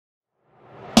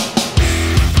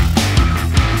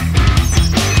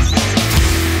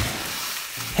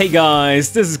Hey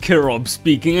guys, this is Currywurst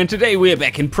speaking, and today we are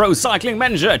back in Pro Cycling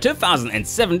Manager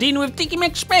 2017 with Dicky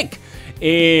Mc Speck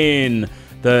in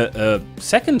the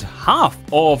second half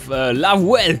of La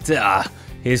Vuelta,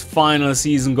 his final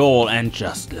season goal. And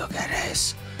just look at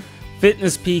this.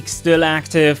 Fitness peak still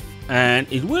active,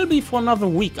 and it will be for another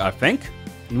week, I think,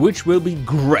 which will be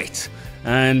great.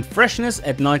 And freshness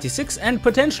at 96, and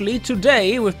potentially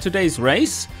today, with today's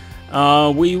race,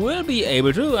 we will be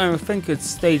able to, I think it's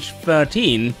stage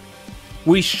 13,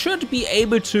 we should be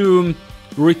able to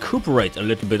recuperate a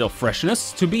little bit of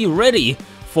freshness to be ready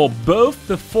for both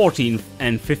the 14th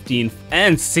and 15th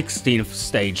and 16th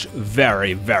stage.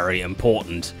 Very, very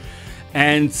important.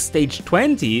 And stage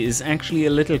 20 is actually a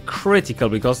little critical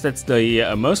because that's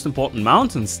the most important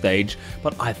mountain stage,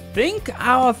 but I think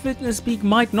our fitness peak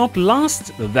might not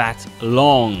last that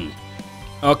long.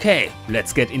 Okay,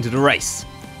 let's get into the race.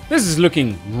 This is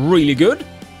looking really good,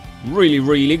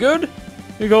 really good,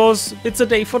 because it's a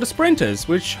day for the sprinters,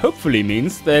 which hopefully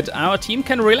means that our team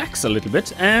can relax a little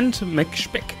bit, and Mc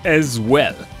Speck as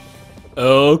well.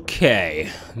 Okay,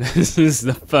 this is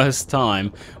the first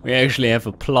time we actually have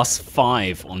a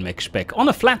 +5 on Mc Speck, on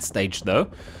a flat stage though,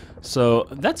 so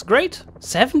that's great.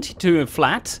 72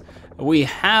 flat, we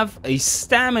have a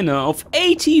stamina of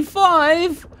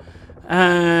 85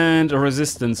 and a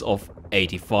resistance of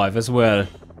 85 as well.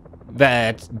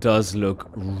 That does look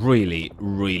really,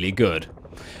 really good.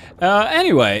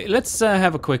 Anyway, let's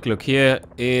have a quick look here.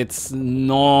 It's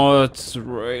not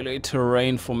really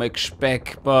terrain for Mc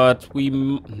Speck, but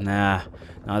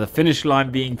the finish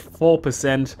line being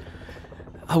 4%.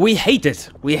 We hate it.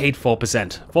 We hate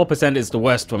 4%. 4% is the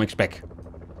worst for Mc Speck.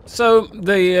 So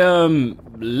the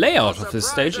layout of this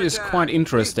stage is quite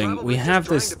interesting. We have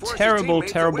this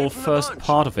terrible first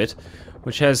part of it,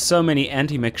 which has so many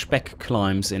anti-Mc Speck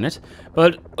climbs in it,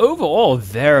 but overall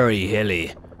very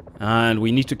hilly. And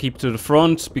we need to keep to the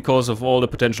front because of all the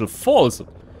potential falls.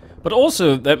 But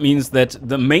also that means that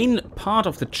the main part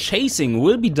of the chasing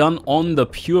will be done on the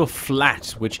pure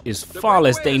flat, which is far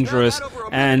less dangerous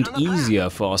and easier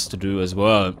for us to do as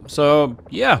well. So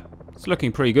yeah, it's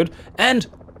looking pretty good. And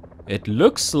it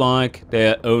looks like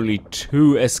there are only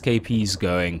 2 escapees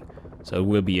going, so it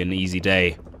will be an easy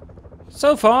day.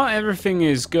 So far, everything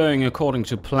is going according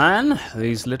to plan.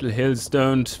 These little hills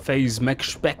don't phase Mc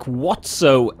Speck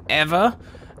whatsoever.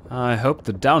 I hope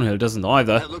the downhill doesn't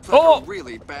either. That looks like a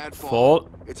really bad fall.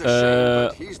 It's a shame,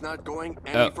 but he's not going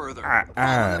any further. Fall in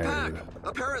the pack.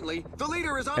 Apparently, the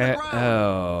leader is on the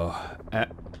ground.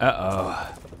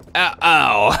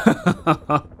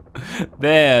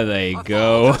 There they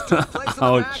go.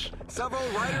 Ouch.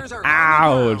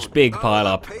 Ouch. Big pile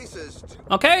up.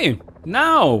 Okay.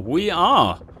 Now we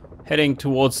are heading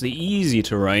towards the easy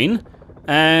terrain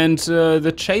and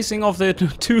the chasing of the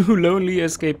 2 lonely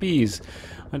escapees.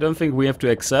 I don't think we have to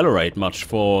accelerate much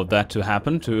for that to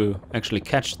happen, to actually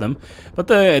catch them. But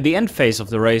the end phase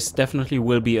of the race definitely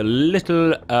will be a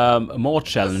little more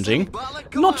challenging.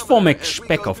 Not for Mc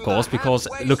Speck, of course, because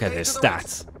look at his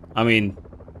stats. I mean,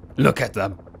 look at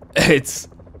them. It's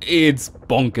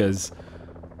bonkers.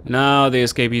 Now the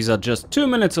escapees are just 2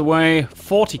 minutes away,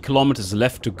 40 kilometers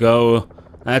left to go.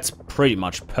 That's pretty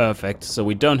much perfect, so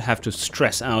we don't have to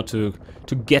stress out to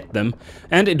get them.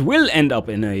 And it will end up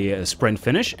in a sprint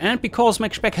finish, and because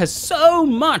Mc Speck has so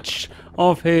much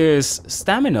of his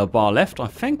stamina bar left, I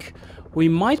think we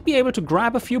might be able to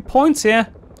grab a few points here.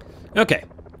 Okay,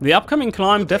 the upcoming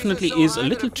climb definitely is a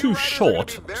little too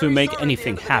short to make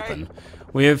anything happen.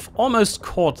 We have almost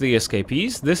caught the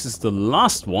escapees. This is the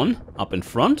last one up in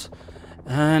front.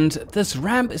 And this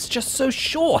ramp is just so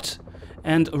short.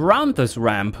 And around this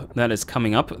ramp that is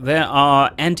coming up, there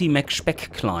are anti-Mc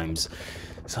Speck climbs.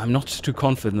 So I'm not too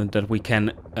confident that we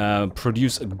can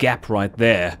produce a gap right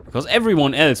there. Because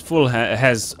everyone else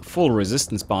has full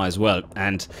resistance bar as well.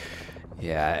 And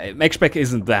yeah, Mc Speck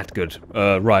isn't that good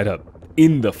right up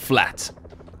in the flat.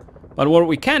 But what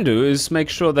we can do is make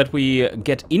sure that we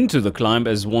get into the climb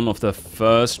as one of the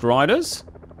first riders.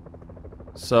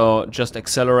 So just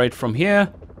accelerate from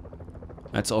here.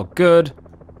 That's all good.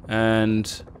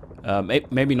 And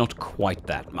maybe not quite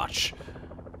that much.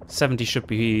 70 should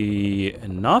be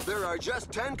enough. There are just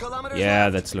 10 kilometers yeah,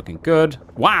 left. That's looking good.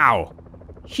 Wow!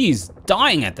 He's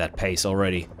dying at that pace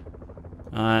already.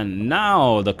 And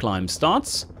now the climb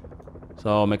starts.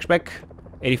 So Mc Speck,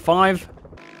 85.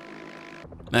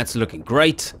 That's looking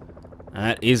great.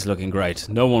 That is looking great.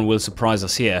 No one will surprise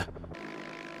us here.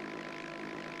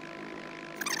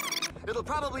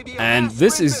 And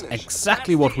this is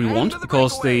exactly what we want,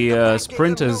 because the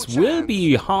sprinters will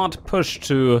be hard pushed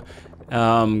to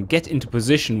get into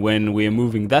position when we're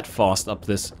moving that fast up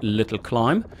this little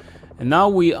climb. And now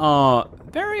we are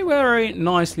very, very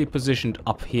nicely positioned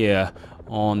up here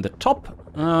on the top.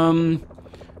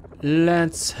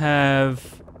 Let's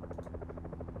have...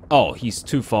 Oh, he's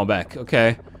too far back.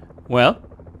 Okay. Well,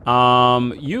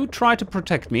 you try to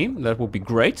protect me. That would be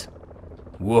great.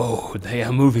 Whoa, they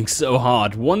are moving so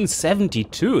hard.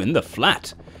 172 in the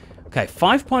flat. Okay,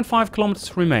 5.5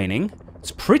 kilometers remaining.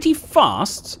 It's pretty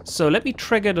fast, so let me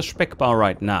trigger the Speck bar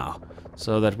right now,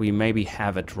 so that we maybe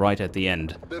have it right at the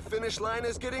end. The finish line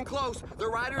is getting close. The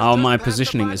riders My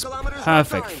positioning is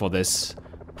perfect for this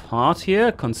part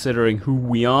here, considering who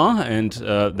we are, and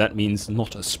that means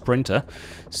not a sprinter.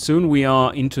 Soon we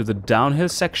are into the downhill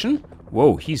section.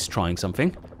 Whoa, he's trying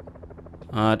something.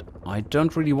 I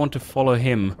don't really want to follow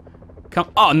him. Come.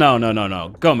 Oh, no.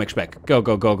 Go, Mc Speck.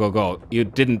 Go. You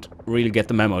didn't really get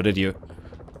the memo, did you?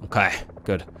 Okay,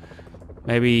 good.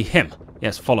 Maybe him.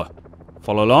 Yes, follow.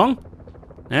 Follow along.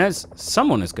 Yes,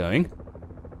 someone is going.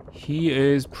 He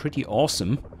is pretty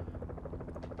awesome.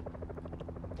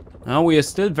 Now we are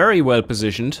still very well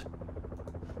positioned.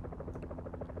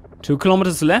 2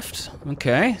 kilometers left.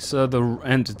 Okay, so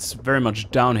and it's very much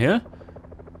downhill.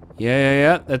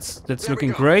 Yeah. That's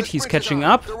looking great. He's catching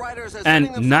up.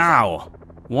 And now,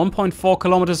 1.4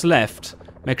 kilometers left.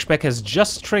 Mc Speck has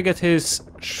just triggered his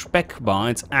Speck bar.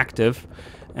 It's active.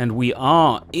 And we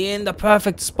are in the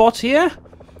perfect spot here.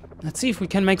 Let's see if we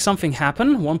can make something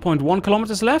happen. 1.1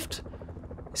 kilometers left.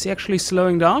 Is he actually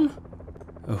slowing down?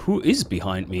 Who is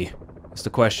behind me? Is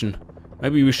the question.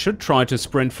 Maybe we should try to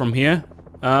sprint from here.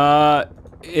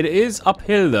 It is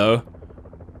uphill though.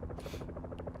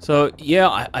 So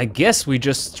yeah, I guess we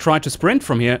just try to sprint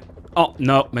from here. Oh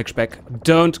no, Mc Speck,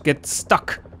 don't get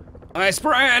stuck.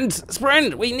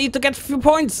 Sprint! We need to get a few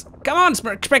points. Come on,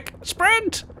 Mc Speck,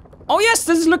 sprint! Oh yes,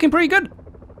 this is looking pretty good.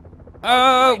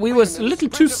 We was a little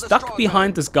too stuck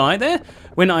behind this guy there.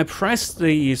 When I pressed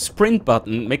the sprint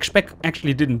button, Mc Speck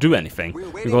actually didn't do anything.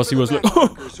 Because he was like,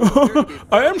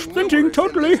 I am sprinting,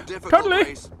 totally.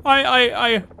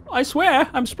 I swear,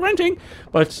 I'm sprinting.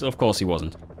 But of course he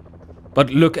wasn't. But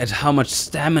look at how much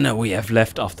stamina we have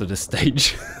left after this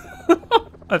stage.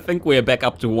 I think we are back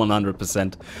up to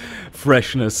 100%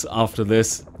 freshness after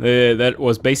this. That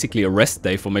was basically a rest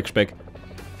day for Mc Speck.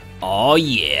 Oh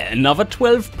yeah, another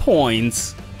 12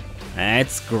 points.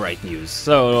 That's great news.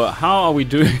 So, how are we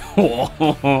doing?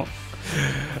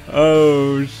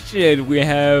 Oh shit, we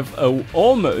have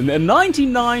almost a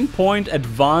 99-point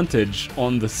advantage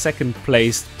on the second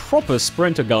placed proper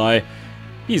sprinter guy.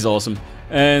 He's awesome.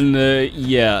 And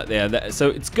so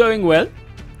it's going well.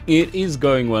 It is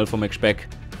going well for Mc Speck.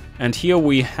 And here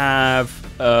we have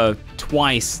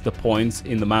twice the points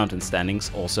in the mountain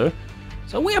standings also.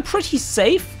 So we are pretty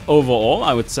safe overall,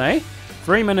 I would say.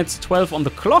 3 minutes 12 on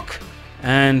the clock.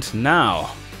 And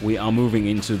now we are moving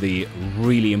into the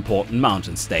really important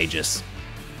mountain stages.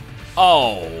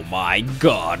 Oh my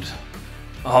god.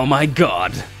 Oh my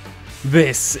god.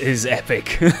 This is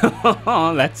epic.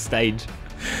 That stage.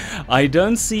 I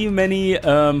don't see many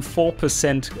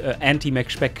 4%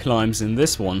 anti-Mc Speck climbs in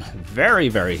this one. Very,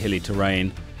 very hilly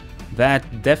terrain.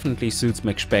 That definitely suits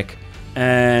Mc Speck.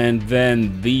 And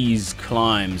then these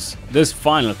climbs, this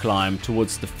final climb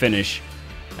towards the finish,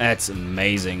 that's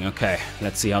amazing. Okay,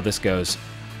 let's see how this goes.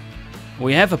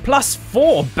 We have a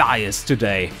 +4 bias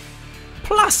today.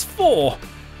 +4!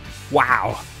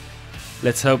 Wow.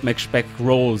 Let's hope Mc Speck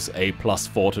rolls a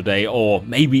 +4 today, or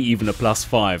maybe even a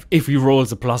 +5. If he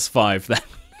rolls a +5,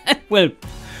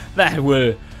 that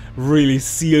will really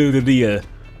seal the deal.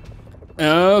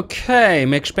 Okay,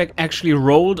 Mc Speck actually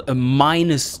rolled a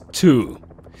 -2.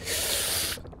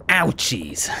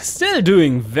 Ouchies. Still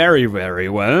doing very, very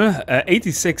well.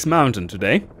 86 mountain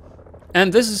today.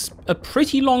 And this is a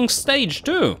pretty long stage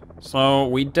too. So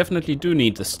we definitely do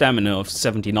need the stamina of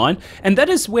 79. And that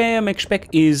is where Mc Speck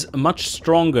is much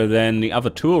stronger than the other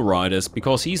tour riders,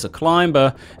 because he's a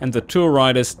climber and the tour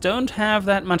riders don't have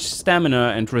that much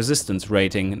stamina and resistance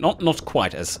rating. Not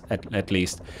quite at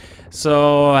least.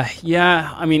 So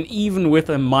yeah, I mean, even with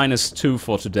a -2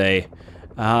 for today,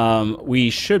 we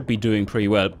should be doing pretty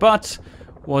well. But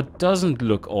what doesn't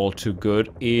look all too good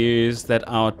is that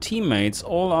our teammates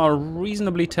all are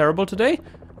reasonably terrible today.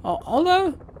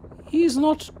 Although he's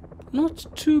not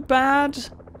too bad.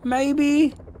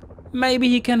 Maybe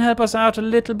he can help us out a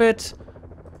little bit.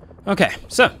 Okay,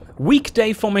 so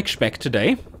weekday for Mc Speck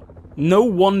today. No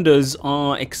wonders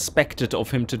are expected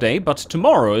of him today, but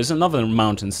tomorrow is another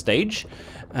mountain stage,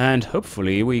 and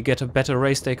hopefully we get a better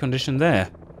race day condition there.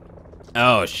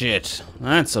 Oh shit,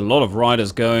 that's a lot of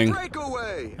riders going,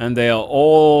 and they are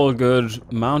all good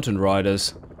mountain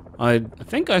riders. I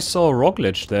think I saw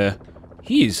Roglic there.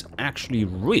 He's actually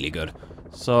really good.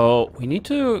 So we need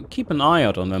to keep an eye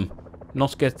out on them.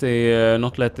 Not let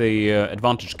the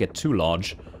advantage get too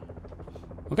large.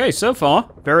 Okay, so far,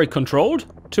 very controlled.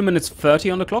 2 minutes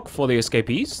 30 on the clock for the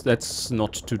escapees. That's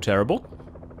not too terrible.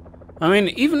 I mean,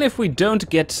 even if we don't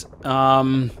get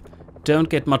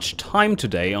much time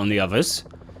today on the others,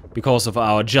 because of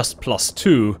our just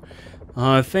 +2,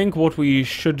 I think what we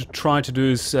should try to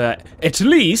do is at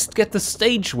least get the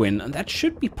stage win, and that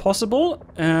should be possible.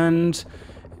 And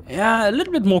yeah, a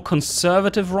little bit more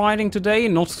conservative riding today,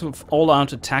 not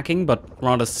all-out attacking, but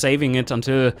rather saving it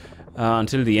until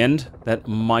the end. That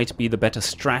might be the better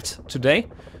strat today.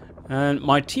 And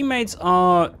my teammates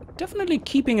are definitely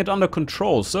keeping it under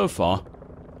control so far.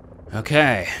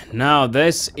 Okay, now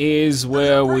this is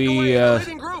where we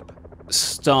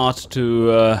start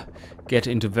to get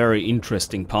into very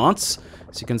interesting parts.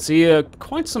 As you can see,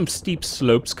 quite some steep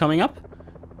slopes coming up.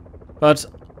 But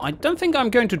I don't think I'm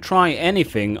going to try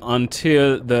anything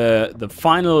until the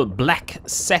final black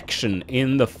section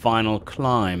in the final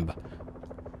climb.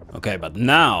 Okay, but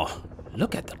now,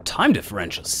 look at the time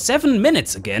differential. 7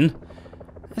 minutes again.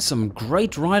 There's some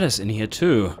great riders in here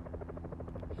too.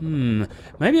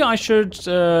 Maybe I should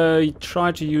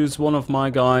try to use one of my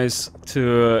guys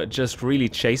to just really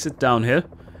chase it downhill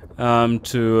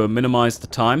to minimize the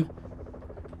time.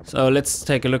 So let's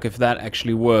take a look if that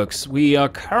actually works. We are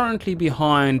currently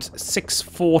behind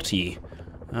 640,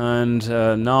 and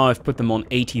now I've put them on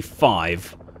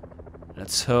 85.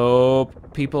 Let's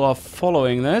hope people are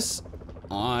following this.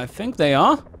 I think they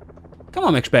are. Come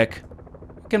on, Mc Speck.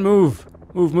 You can move.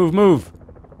 Move, move, move.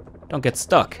 Don't get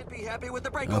stuck.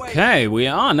 Okay, we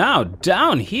are now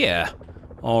down here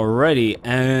already,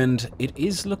 and it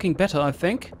is looking better, I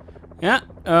think. Yeah,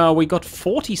 we got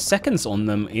 40 seconds on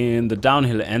them in the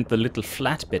downhill and the little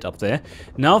flat bit up there.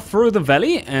 Now through the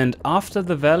valley, and after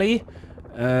the valley,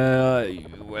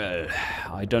 well,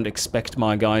 I don't expect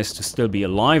my guys to still be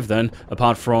alive then,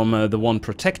 apart from the one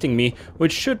protecting me,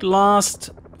 which should last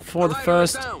for the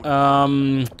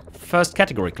first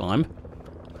category climb.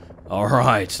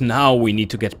 Alright, now we need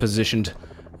to get positioned.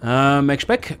 Mc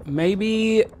Speck,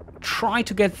 maybe try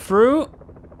to get through.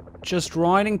 Just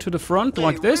riding to the front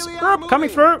like this. Coming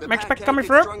through. Mc Speck coming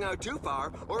through.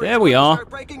 There we are.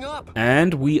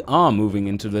 And we are moving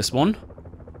into this one.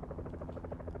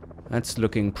 That's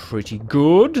looking pretty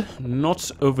good. Not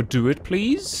overdo it,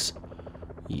 please.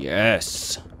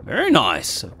 Yes. Very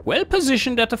nice. Well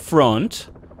positioned at the front.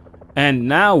 And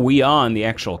now we are in the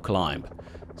actual climb.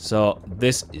 So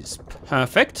this is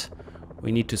perfect.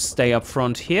 We need to stay up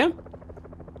front here.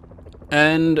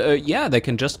 And yeah, they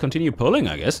can just continue pulling,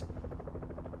 I guess.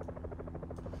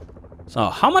 So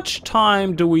how much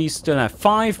time do we still have?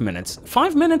 5 minutes.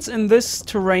 5 minutes in this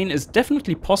terrain is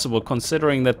definitely possible,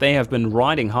 considering that they have been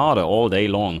riding harder all day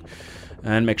long.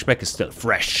 And Mc Speck is still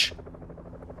fresh.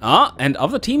 Ah, and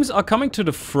other teams are coming to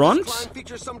the front.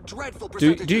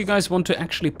 Do you guys want to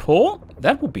actually pull?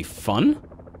 That would be fun.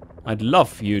 I'd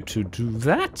love you to do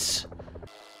that.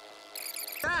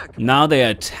 Now they are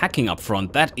attacking up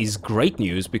front. That is great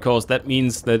news, because that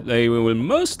means that they will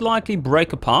most likely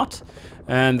break apart,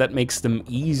 and that makes them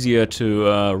easier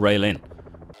to rail in.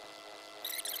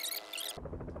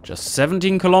 Just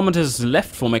 17 kilometers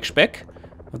left for Mc Speck.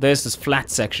 There's this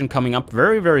flat section coming up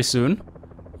very, very soon.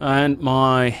 And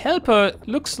my helper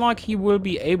looks like he will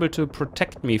be able to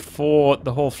protect me for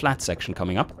the whole flat section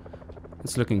coming up.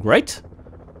 It's looking great.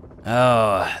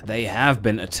 Oh, they have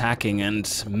been attacking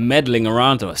and meddling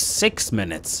around for 6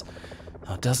 minutes.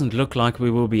 It doesn't look like we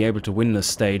will be able to win this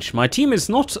stage. My team is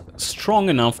not strong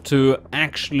enough to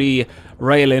actually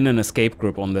rail in an escape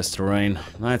group on this terrain.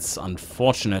 That's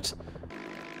unfortunate.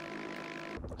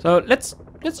 So let's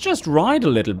just ride a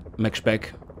little, Mc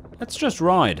Speck. Let's just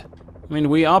ride. I mean,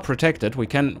 we are protected. We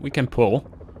can pull.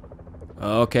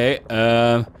 Okay.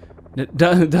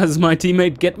 Does my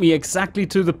teammate get me exactly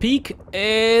to the peak?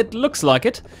 It looks like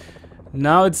it.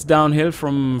 Now it's downhill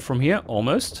from here,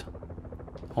 almost.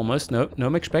 Almost. No,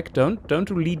 Mc Speck, don't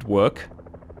do lead work.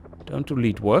 Don't do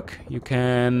lead work. You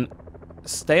can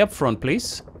stay up front,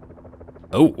 please.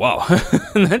 Oh, wow.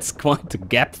 That's quite a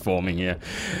gap forming here.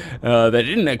 They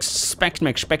didn't expect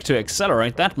Mc Speck to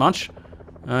accelerate that much.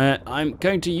 I'm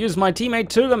going to use my teammate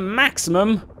to the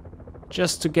maximum,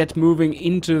 just to get moving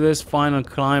into this final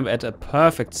climb at a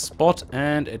perfect spot,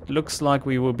 and it looks like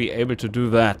we will be able to do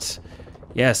that.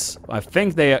 Yes, I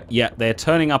think they're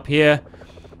turning up here,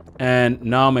 and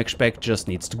now Mc Speck just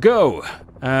needs to go.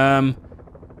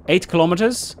 8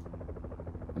 kilometers.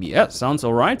 Yeah, sounds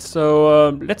alright, so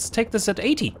let's take this at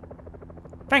 80.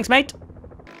 Thanks, mate.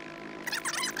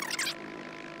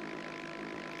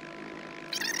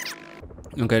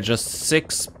 Okay, just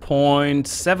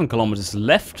 6.7 kilometers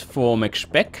left for Mc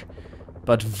Speck,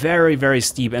 but very, very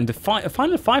steep. And the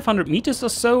final 500 meters or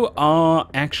so are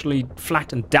actually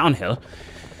flat and downhill.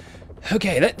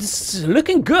 Okay, that's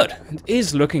looking good. It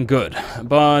is looking good.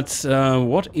 But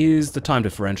what is the time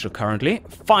differential currently?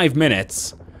 5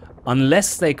 minutes.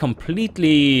 Unless they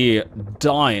completely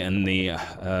die in the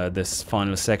this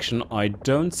final section, I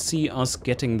don't see us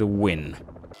getting the win.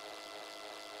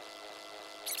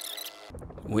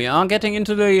 We are getting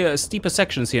into the steeper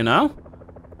sections here now.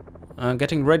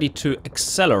 Getting ready to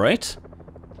accelerate.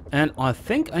 And I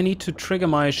think I need to trigger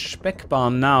my Speck bar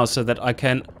now so that I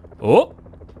can... Oh,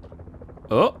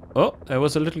 there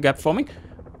was a little gap forming.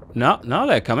 Now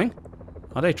they're coming.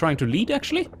 Are they trying to lead,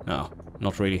 actually? No,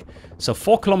 not really. So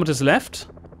 4 kilometers left.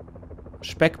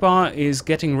 Speck bar is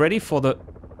getting ready for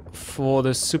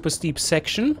the super steep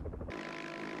section.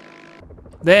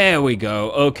 There we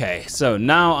go. Okay, so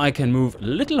now I can move a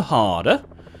little harder.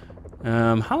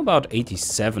 How about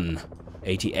 87,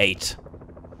 88?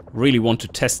 Really want to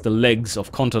test the legs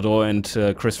of Contador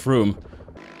and Chris Froome.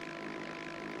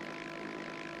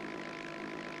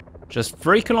 Just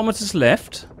 3 kilometers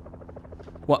left.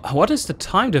 What is the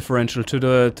time differential to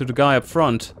the guy up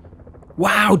front?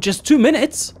 Wow, just 2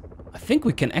 minutes. I think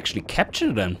we can actually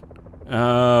capture them.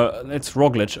 It's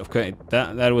Roglic. Okay,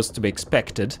 that was to be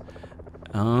expected.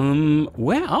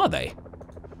 Where are they?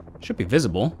 Should be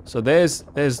visible. So there's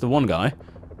the one guy.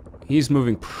 He's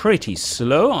moving pretty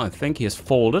slow. I think he has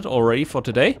folded already for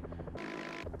today.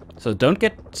 So don't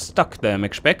get stuck there,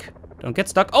 Mc Speck. Don't get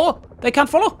stuck. Oh, they can't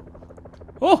follow.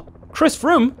 Oh, Chris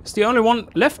Froome is the only one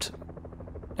left.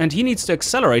 And he needs to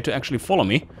accelerate to actually follow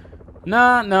me.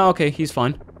 Nah, okay, he's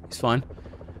fine. He's fine.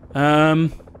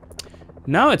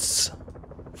 Now it's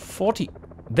 40.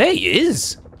 There he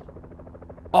is.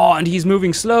 Oh, and he's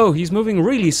moving slow. He's moving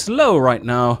really slow right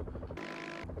now.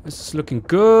 This is looking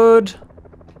good.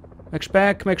 Mc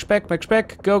Speck,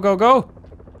 go.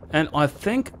 And I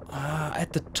think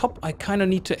at the top I kind of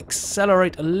need to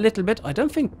accelerate a little bit. I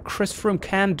don't think Chris Froome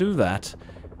can do that.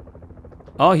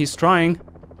 Oh, he's trying.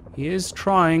 He is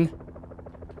trying.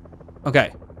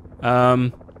 Okay.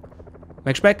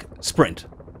 Mc Speck, sprint.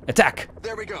 Attack.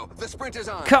 There we go. The sprint is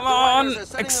on. Come on,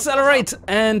 accelerate.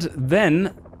 And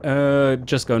then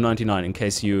just go 99 in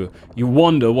case you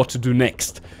wonder what to do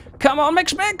next. Come on, Mc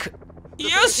Speck.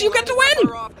 Yes, you get to win!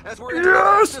 Yes!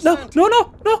 No!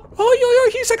 Oh,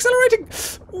 he's accelerating!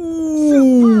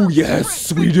 Ooh,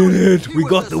 yes, we did it! We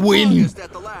got the win!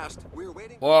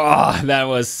 Oh, that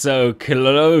was so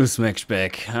close, Mc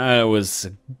Speck. That was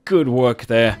good work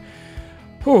there.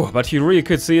 Whew, but you really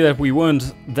could see that we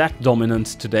weren't that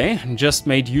dominant today. Just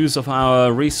made use of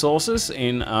our resources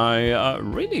in a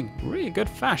really, really good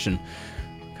fashion.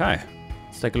 Okay,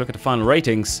 let's take a look at the final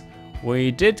ratings.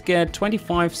 We did get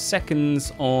 25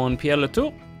 seconds on Pierre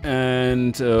Latour,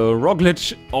 and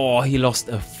Roglic, oh, he lost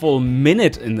a full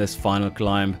minute in this final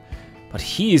climb, but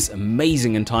he is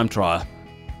amazing in time trial.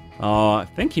 I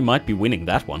think he might be winning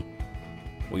that one.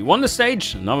 We won the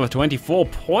stage, another 24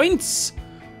 points,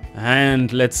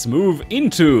 and let's move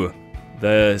into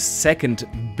the second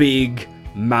big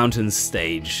mountain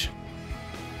stage.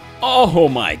 Oh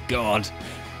my god,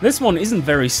 this one isn't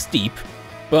very steep.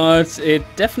 But it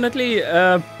definitely...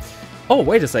 oh,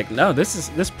 wait a sec. No,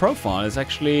 this profile is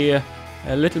actually a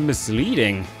little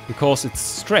misleading because it's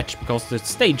stretched, because the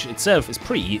stage itself is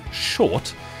pretty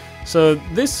short. So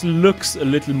this looks a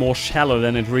little more shallow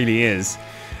than it really is.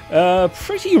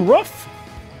 Pretty rough.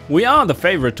 We are the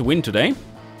favorite to win today.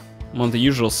 One of the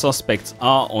usual suspects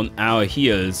are on our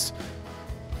heels.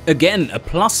 Again, a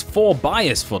 +4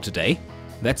 bias for today.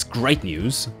 That's great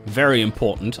news, very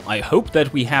important. I hope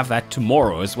that we have that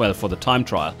tomorrow as well for the time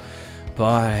trial.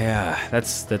 But yeah,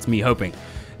 that's me hoping.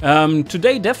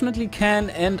 Today definitely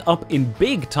can end up in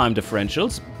big time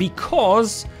differentials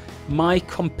because my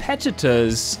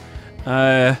competitors,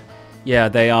 yeah,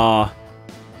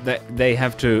 they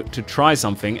have to try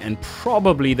something, and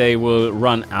probably they will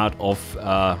run out of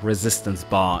resistance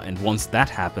bar. And once that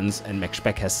happens and Mc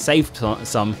Speck has saved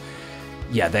some,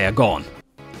 yeah, they are gone.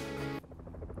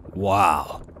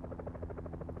 Wow,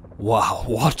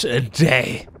 what a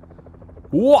day.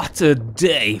 What a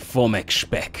day for Mc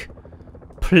Speck.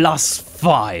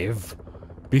 +5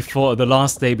 before the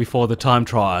last day before the time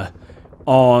trial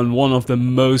on one of the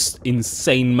most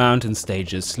insane mountain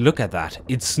stages. Look at that.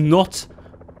 It's not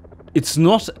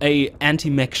a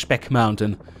anti-Mc Speck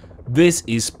mountain. This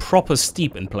is proper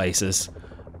steep in places.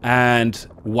 And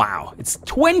wow, it's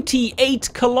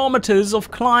 28 kilometers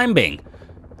of climbing.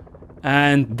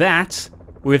 And that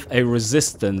with a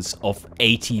resistance of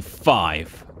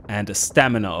 85 and a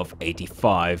stamina of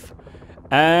 85.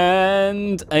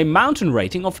 And a mountain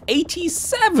rating of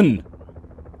 87.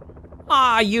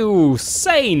 Are you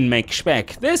sane, Mc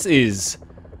Speck? This is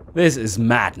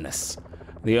madness.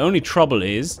 The only trouble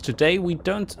is, today we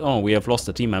don't... Oh, we have lost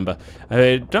a team member.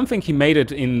 I don't think he made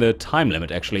it in the time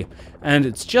limit, actually. And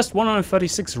it's just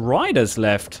 136 riders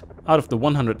left out of the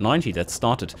 190 that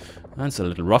started. That's a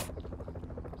little rough.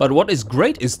 But what is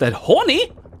great is that Horny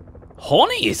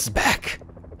is back.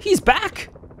 He's back.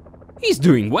 He's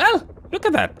doing well. Look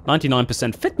at that,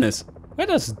 99% fitness. Where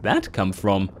does that come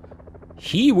from?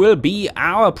 He will be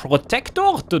our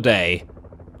protector today.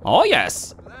 Oh,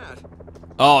 yes.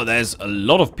 Oh, there's a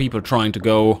lot of people trying to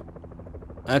go.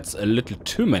 That's a little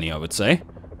too many, I would say.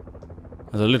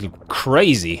 That's a little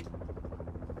crazy.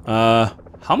 How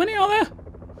many are there?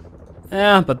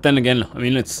 Yeah, but then again, I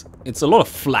mean, it's a lot of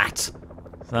flat.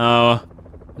 So, I'm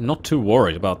not too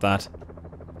worried about that.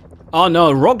 Oh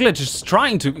no, Roglic is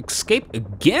trying to escape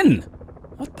again.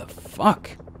 What the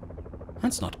fuck?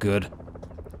 That's not good.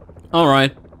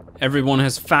 Alright. Everyone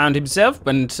has found himself,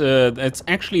 and it's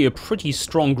actually a pretty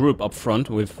strong group up front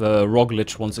with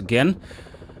Roglic once again.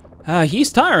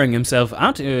 He's tiring himself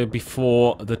out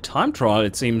before the time trial,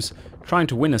 it seems, trying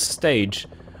to win a stage.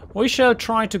 We shall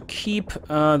try to keep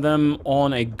them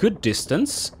on a good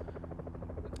distance,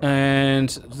 and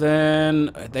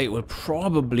then they will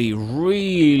probably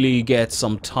really get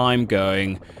some time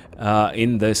going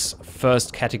in this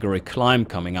first category climb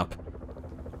coming up.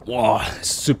 Whoa,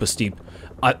 super steep.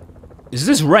 Is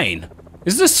this rain?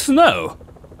 Is this snow?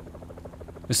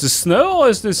 Is this snow or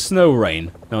is this snow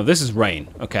rain? No, this is rain.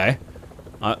 Okay.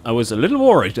 I was a little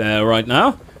worried right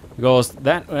now, because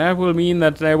that will mean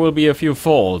that there will be a few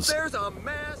falls. There's a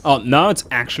mass. Oh, now it's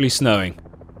actually snowing.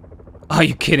 Are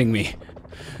you kidding me?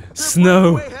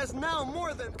 Snow.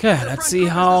 Okay, let's see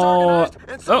how...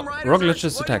 Oh, Roglic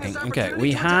is attacking. Okay,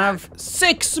 we have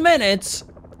 6 minutes.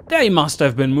 They must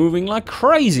have been moving like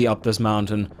crazy up this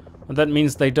mountain. And that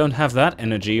means they don't have that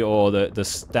energy or the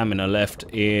stamina left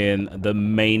in the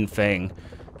main thing.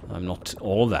 I'm not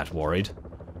all that worried.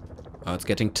 Oh, it's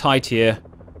getting tight here.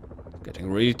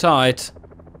 Getting really tight.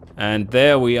 And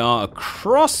there we are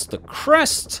across the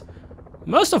crest.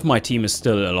 Most of my team is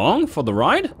still along for the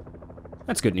ride.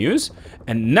 That's good news.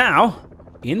 And now,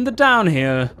 in the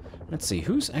downhill. Let's see,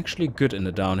 who's actually good in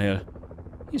the downhill?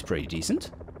 He's pretty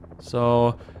decent.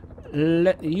 So...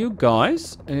 you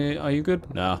guys, are you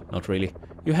good? No, not really.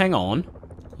 You hang on.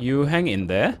 You hang in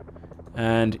there.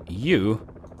 And you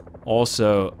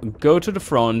also go to the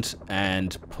front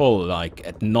and pull like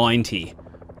at 90.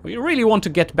 We really want to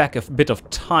get back a bit of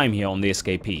time here on the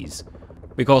escapees.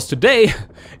 Because today,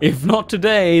 if not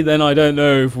today, then I don't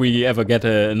know if we ever get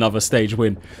another stage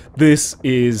win. This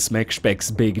is Mc Speck's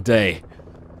big day.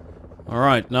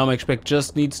 Alright, now Mc Speck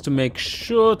just needs to make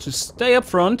sure to stay up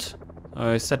front.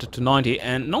 I set it to 90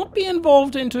 and not be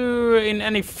involved in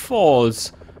any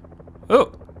falls.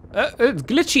 Oh, it's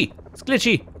glitchy. It's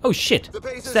glitchy. Oh shit!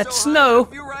 Is that snow?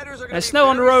 There's snow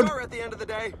on the road.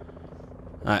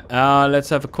 Alright, let's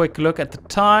have a quick look at the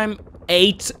time.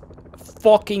 8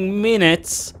 fucking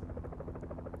minutes.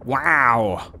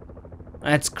 Wow,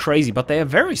 that's crazy. But they are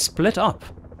very split up.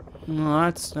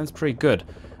 Oh, that's pretty good.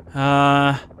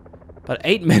 But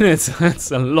 8 minutes.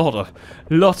 That's a lot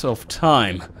of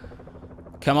time.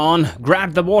 Come on,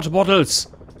 grab the water bottles.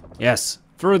 Yes,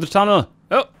 through the tunnel.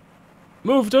 Oh,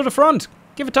 move to the front.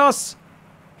 Give it to us.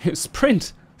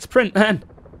 Sprint, sprint, man.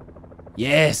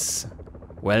 Yes.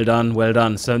 Well done, well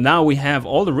done. So now we have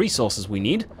all the resources we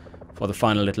need for the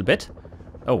final little bit.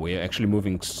 Oh, we're actually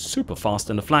moving super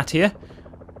fast in the flat here.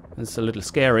 It's a little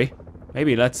scary.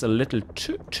 Maybe that's a little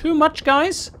too much,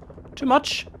 guys. Too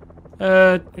much.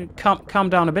 Calm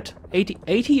down a bit.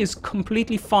 80 is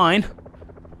completely fine.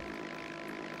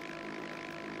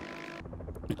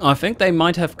 I think they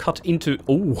might have cut into...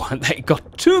 Oh, they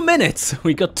got 2 minutes!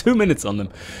 We got 2 minutes on them.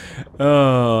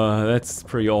 Oh, that's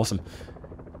pretty awesome.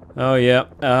 Oh, yeah.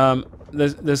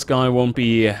 This guy won't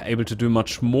be able to do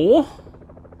much more.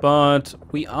 But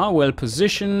we are well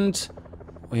positioned.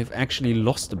 We have actually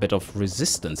lost a bit of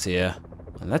resistance here.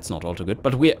 And that's not all too good.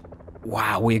 But we're...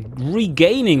 Wow, we're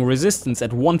regaining resistance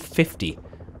at 150.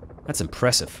 That's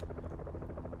impressive.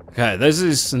 Okay, this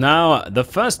is now the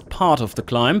first part of the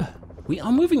climb. We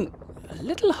are moving a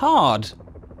little hard.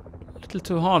 A little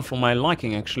too hard for my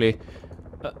liking, actually.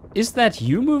 Is that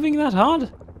you moving that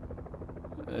hard?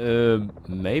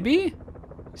 Maybe?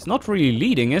 He's not really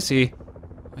leading, is he?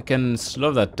 I can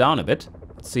slow that down a bit.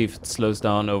 Let's see if it slows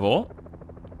down overall.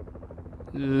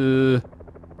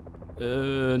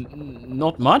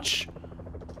 Not much.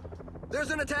 There's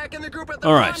an attack in the group at the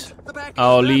Alright, front. The back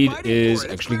our is not lead fighting is for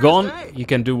it. It's actually clear as gone. day. He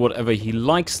can do whatever he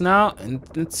likes now. And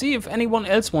let's see if anyone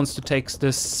else wants to take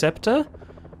this scepter.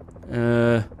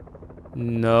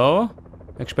 No.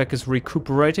 Mc Speck is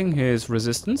recuperating his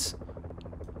resistance.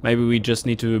 Maybe we just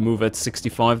need to move at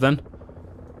 65 then.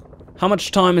 How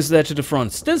much time is there to the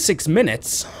front? Still 6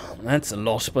 minutes. That's a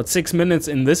lot, but 6 minutes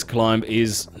in this climb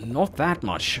is not that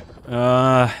much.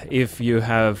 If you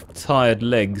have tired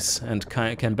legs and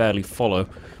can barely follow.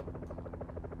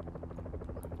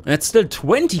 It's still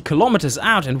 20 kilometers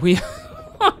out and we...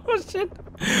 oh shit.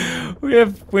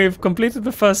 We've completed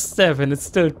the first step and it's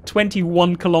still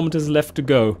 21 kilometers left to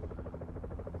go.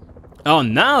 Oh,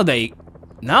 now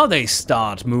they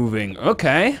start moving.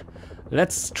 Okay.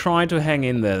 Let's try to hang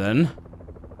in there then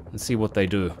and see what they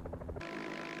do.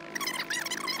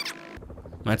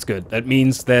 That's good. That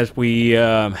means that we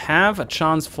have a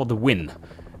chance for the win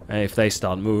if they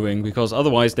start moving, because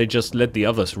otherwise they just let the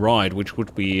others ride, which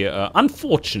would be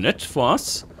unfortunate for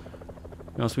us.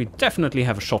 Because we definitely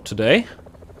have a shot today.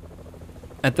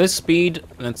 At this speed,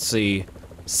 let's see,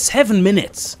 7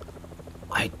 minutes.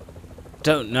 I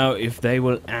don't know if they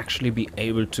will actually be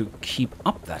able to keep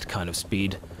up that kind of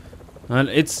speed. And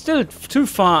it's still too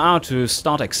far out to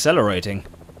start accelerating.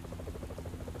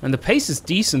 And the pace is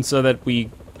decent so that we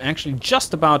actually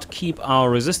just about keep our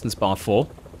resistance bar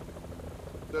full.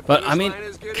 But I mean,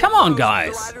 come on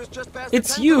guys!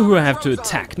 It's you who have to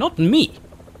attack, not me!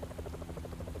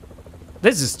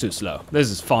 This is too slow. This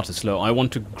is far too slow. I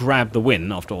want to grab the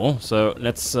win after all, so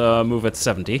let's move at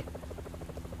 70.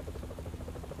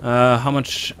 How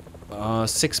much?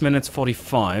 6 minutes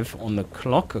 45 on the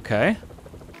clock, okay.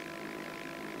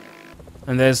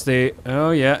 And there's the,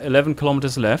 oh yeah, 11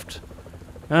 kilometers left.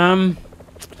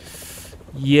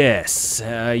 Yes,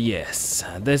 yes.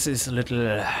 This is a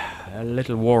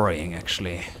little worrying,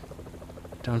 actually.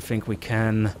 Don't think we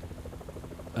can.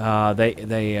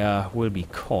 They will be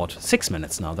caught. 6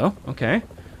 minutes now, though. Okay.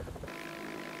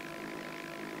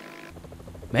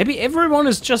 Maybe everyone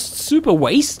is just super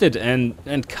wasted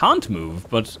and can't move.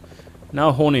 But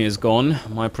now Horny is gone,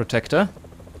 my protector.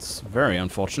 It's very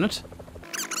unfortunate.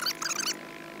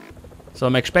 So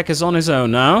Mc Speck is on his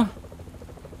own now.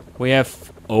 We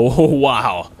have... oh,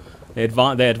 wow. The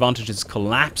advantage is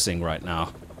collapsing right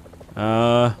now.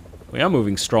 We are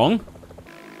moving strong.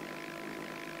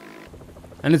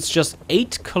 And it's just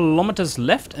 8 kilometers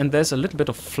left, and there's a little bit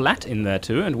of flat in there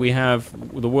too. And we have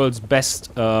the world's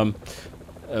best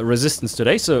resistance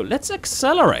today, so let's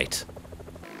accelerate.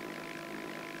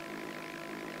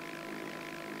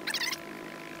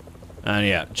 And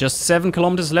yeah, just 7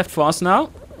 kilometers left for us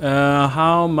now.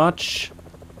 How much?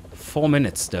 4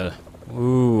 minutes still.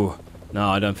 Ooh. No,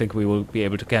 I don't think we will be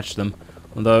able to catch them.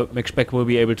 Although Mc Speck will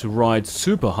be able to ride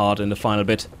super hard in the final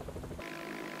bit.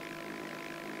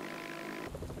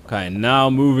 Okay, now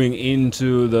moving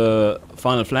into the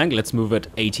final flank. Let's move at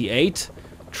 88.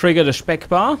 Trigger the Speck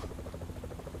bar.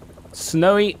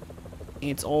 Snowy.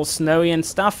 It's all snowy and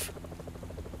stuff.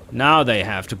 Now they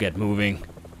have to get moving.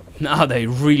 Now they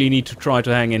really need to try to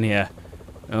hang in here.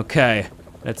 Okay,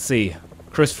 let's see.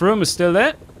 Chris Froome is still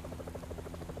there.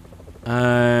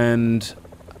 And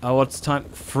what's time?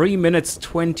 3 minutes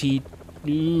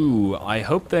 22. I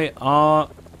hope they are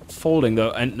folding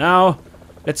though. And now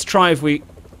let's try if we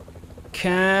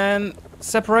can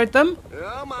separate them.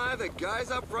 Oh my, the guys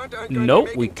up front aren't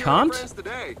nope, we can't.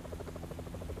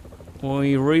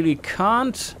 We really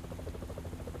can't.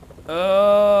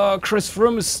 Chris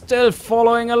Froome is still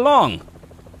following along.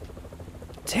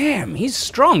 Damn, he's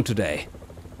strong today.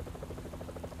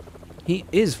 He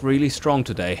is really strong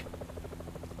today.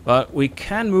 But we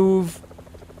can move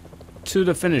to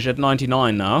the finish at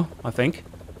 99 now, I think.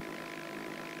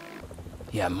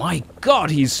 Yeah, my god,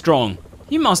 he's strong.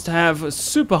 He must have a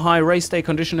super high race day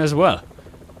condition as well.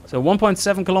 So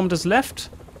 1.7 kilometers left.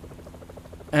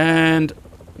 And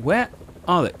where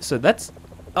are they? So that's...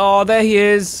 oh, there he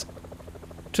is.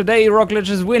 Today Roglic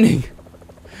is winning.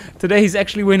 Today he's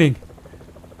actually winning.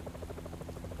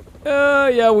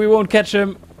 Yeah, we won't catch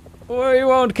him. We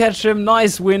won't catch him.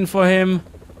 Nice win for him.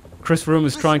 Chris Froome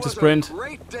is trying to sprint.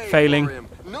 Failing.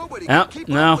 Yeah,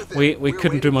 no, we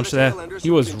couldn't do much there. He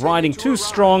was riding too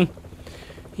strong.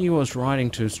 He was riding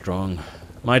too strong.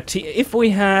 If we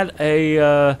had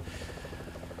a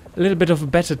little bit of a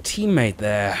better teammate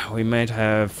there, we might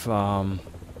have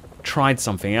tried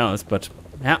something else. But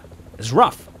yeah, it's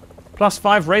rough.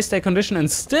 +5 race day condition,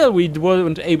 and still we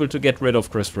weren't able to get rid of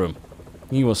Chris Froome.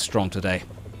 He was strong today.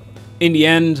 In the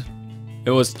end,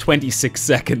 it was 26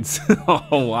 seconds.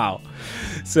 Oh, wow.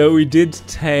 So we did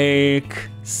take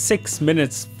 6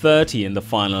 minutes 30 in the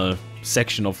final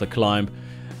section of the climb.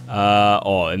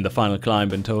 or in the final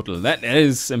climb in total. That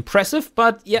is impressive,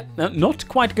 but yeah, not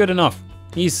quite good enough.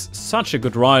 He's such a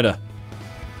good rider.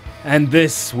 And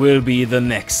this will be the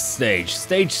next stage.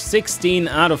 Stage 16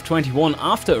 out of 21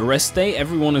 after a rest day.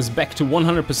 Everyone is back to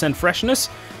 100% freshness.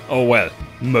 Oh well,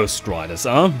 most riders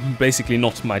are. Basically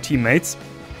not my teammates.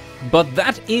 But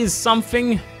that is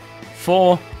something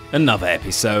for another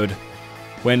episode,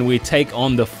 when we take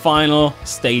on the final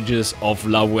stages of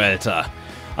La Vuelta.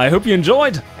 I hope you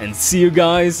enjoyed, and see you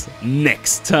guys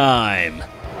next time.